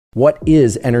What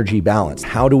is energy balance?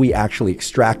 How do we actually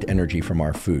extract energy from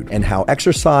our food? And how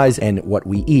exercise and what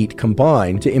we eat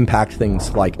combine to impact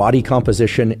things like body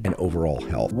composition and overall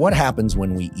health. What happens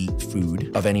when we eat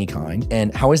food of any kind?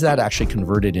 And how is that actually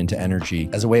converted into energy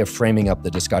as a way of framing up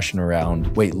the discussion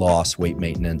around weight loss, weight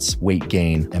maintenance, weight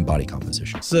gain, and body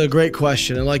composition? It's a great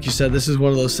question. And like you said, this is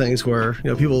one of those things where,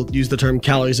 people use the term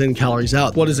calories in, calories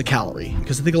out. What is a calorie?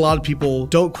 Because I think a lot of people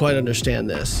don't quite understand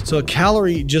this. So a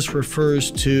calorie just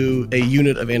refers to a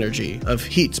unit of energy, of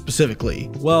heat specifically.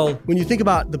 Well, when you think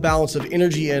about the balance of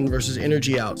energy in versus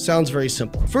energy out, sounds very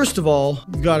simple. First of all,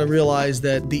 you've got to realize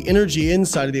that the energy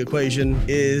inside of the equation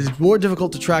is more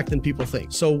difficult to track than people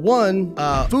think. So one,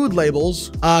 food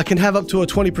labels can have up to a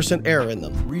 20% error in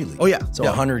them. Really? Oh yeah. So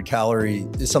 100 calorie,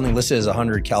 something listed as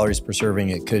 100 calories per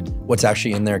serving, what's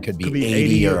actually in there could be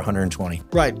 80 or 120.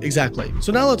 Right, exactly.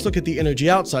 So now let's look at the energy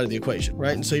outside of the equation,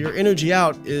 right? And so your energy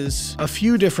out is a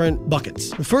few different buckets.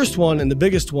 The first one and the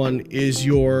biggest one is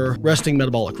your resting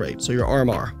metabolic rate, so your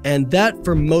RMR. And that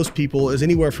for most people is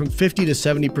anywhere from 50 to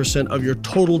 70% of your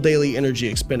total daily energy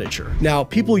expenditure. Now,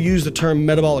 people use the term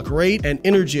metabolic rate and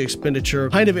energy expenditure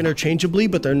kind of interchangeably,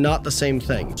 but they're not the same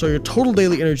thing. So your total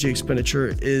daily energy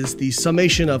expenditure is the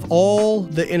summation of all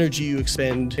the energy you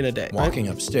expend in a day. Walking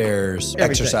upstairs, Everything.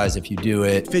 Exercise if you do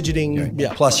it. Fidgeting,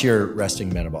 yeah. Plus your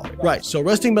resting metabolic rate. Right, so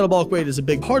resting metabolic rate is a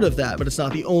big part of that, but it's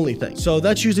not the only thing. So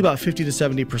that's usually about 50 to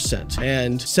 70%.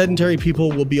 And sedentary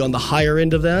people will be on the higher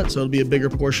end of that, so it'll be a bigger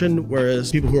portion,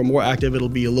 whereas people who are more active, it'll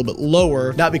be a little bit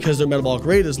lower, not because their metabolic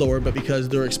rate is lower, but because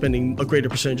they're expending a greater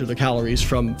percentage of their calories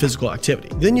from physical activity.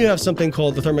 Then you have something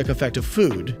called the thermic effect of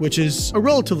food, which is a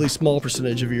relatively small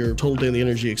percentage of your total daily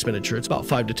energy expenditure. It's about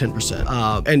 5 to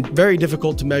 10%, and very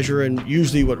difficult to measure. And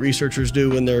usually what researchers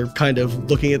do when they're kind of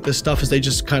looking at this stuff is they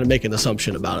just kind of make an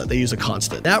assumption about it. They use a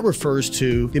constant. That refers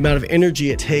to the amount of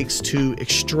energy it takes to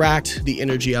extract the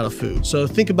energy out of food. So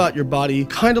think about your body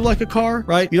kind of like a car,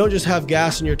 right? You don't just have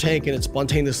gas in your tank and it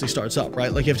spontaneously starts up,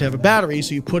 right? Like you have to have a battery,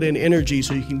 so you put in energy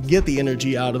so you can get the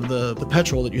energy out of the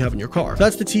petrol that you have in your car. So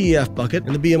that's the TEF bucket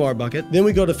and the BMR bucket. Then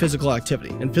we go to physical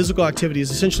activity. And physical activity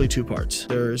is essentially two parts.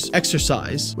 There's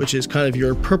exercise, which is kind of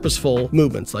your purposeful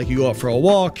movements. Like you go out for a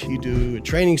walk, you do a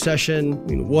training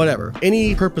session, whatever.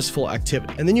 Any purposeful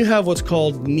activity. And then you have what's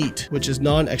called NEAT, which is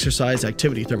non-exercise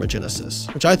activity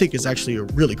thermogenesis, which I think is actually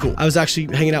really cool. I was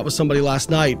actually hanging out with somebody last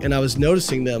night and I was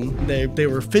noticing them. They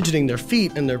were fidgeting their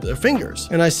feet and their fingers.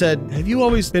 And I said, have you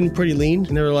always been pretty lean?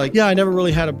 And they were like, yeah, I never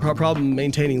really had a problem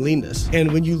maintaining leanness.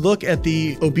 And when you look at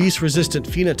the obese resistant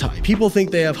phenotype, people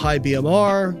think they have high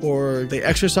BMR or they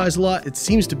exercise a lot. It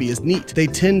seems to be as NEAT. They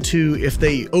tend to, if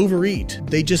they overeat,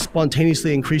 they just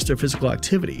spontaneously increase their physical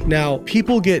activity. Now,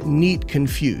 people get NEAT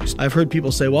confused. I've heard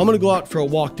people say, well, I'm going to go out for a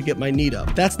walk to get my NEAT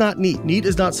up. That's not NEAT. NEAT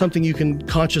is not something you can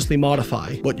consciously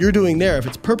modify. What you're doing there, if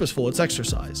it's purposeful, it's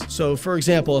exercise. So for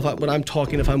example, when I'm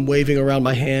talking, if I'm waving around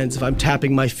my hands, if I'm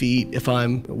tapping my feet, if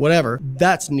I'm whatever,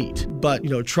 that's NEAT. But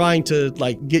trying to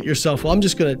get yourself, well, I'm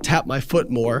just going to tap my foot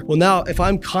more. Well, now if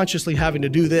I'm consciously having to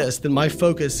do this, then my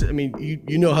focus,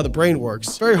 you know how the brain works.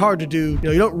 It's very hard to do,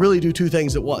 you don't really do two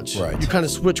things at once. Right. You kind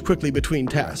of switch quickly between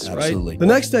tasks, Absolutely. Right? The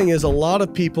next thing is a lot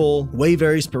of people weigh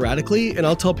very sporadically. And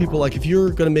I'll tell people, if you're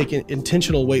going to make an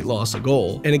intentional weight loss a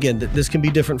goal, and again, this can be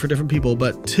different for different people,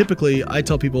 but typically I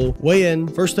tell people weigh in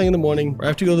first thing in the morning, or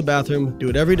after you go to the bathroom, do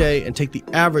it every day and take the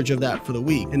average of that for the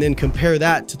week and then compare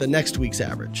that to the next week's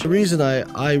average. The reason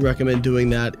I recommend doing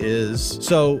that is,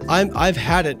 so I've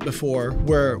had it before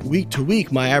where week to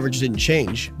week my average didn't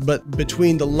change, but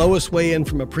between the lowest weigh-in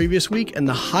from a previous week and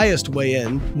the highest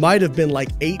weigh-in might have been like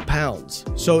 8 pounds.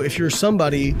 So if you're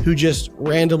somebody who just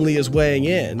randomly is weighing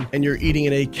in and you're eating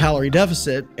in a calorie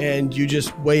deficit and you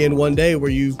just weigh in one day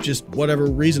where you've just, whatever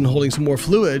reason, holding some more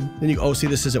fluid, then you go, oh, see,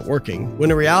 this isn't working.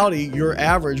 When in reality, your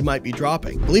average might be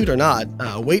dropping. Believe it or not,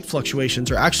 weight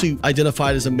fluctuations are actually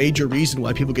identified as a major reason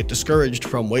why people get discouraged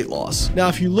from weight loss. Now,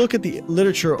 if you look at the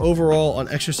literature overall on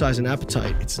exercise and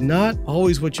appetite, it's not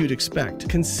always what you'd expect.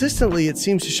 Consistently, it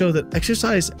seems to show that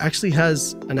exercise actually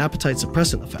has an appetite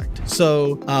suppressant effect.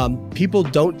 So people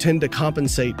don't tend to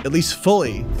compensate, at least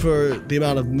fully, for the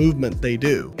amount of movement they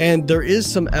do. And there is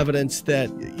some evidence that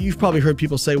you've probably heard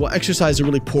people say, well, exercise is a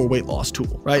really poor weight loss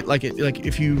tool, right? Like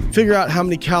if you figure out how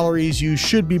many calories you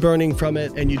should be burning from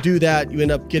it and you do that, you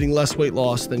end up getting less weight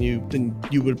loss than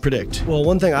you would predict. Well,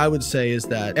 one thing I would say is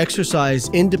that exercise,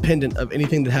 independent of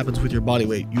anything that happens with your body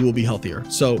weight, you will be healthier.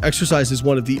 So exercise is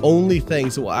one of the only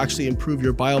things that will actually improve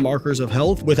your biomarkers of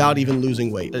health without even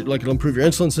losing weight. Like it'll improve your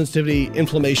insulin sensitivity,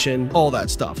 inflammation, all that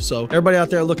stuff. So everybody out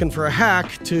there looking for a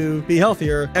hack to be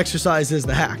healthier, exercise is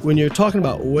the hack. When you're talking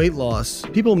about weight loss,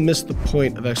 people miss the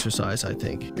point of exercise, I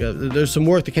think. There's some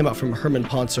work that came came out from Herman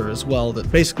Poncer as well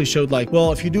that basically showed like,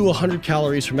 well, if you do 100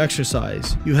 calories from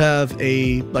exercise, you have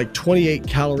a like 28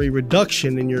 calorie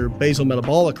reduction in your basal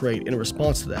metabolic rate in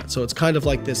response to that. So it's kind of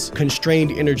like this constrained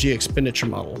energy expenditure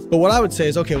model. But what I would say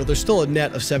is, okay, well, there's still a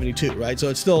net of 72, right? So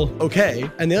it's still okay.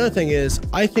 And the other thing is,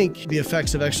 I think the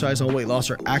effects of exercise on weight loss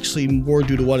are actually more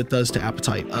due to what it does to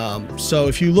appetite. So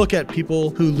if you look at people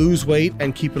who lose weight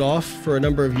and keep it off for a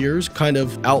number of years, kind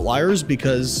of outliers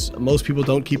because most people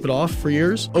don't keep it off for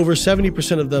years, over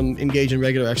 70% of them engage in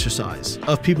regular exercise.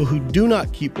 Of people who do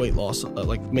not keep weight loss,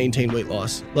 like maintain weight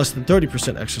loss, less than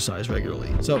 30% exercise regularly.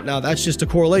 So now that's just a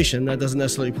correlation. That doesn't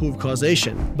necessarily prove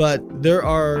causation, but there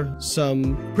are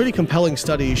some pretty compelling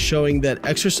studies showing that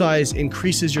exercise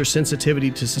increases your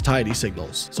sensitivity to satiety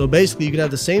signals. So basically you can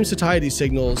have the same satiety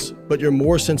signals, but you're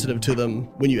more sensitive to them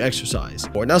when you exercise.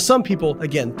 Or now some people,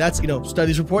 again, that's,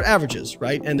 studies report averages,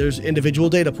 right? And there's individual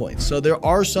data points. So there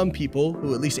are some people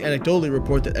who at least anecdotally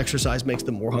report that exercise makes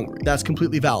them more hungry. That's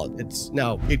completely valid.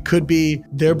 It could be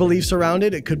their beliefs around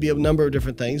it. It could be a number of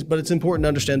different things, but it's important to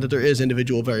understand that there is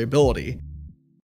individual variability.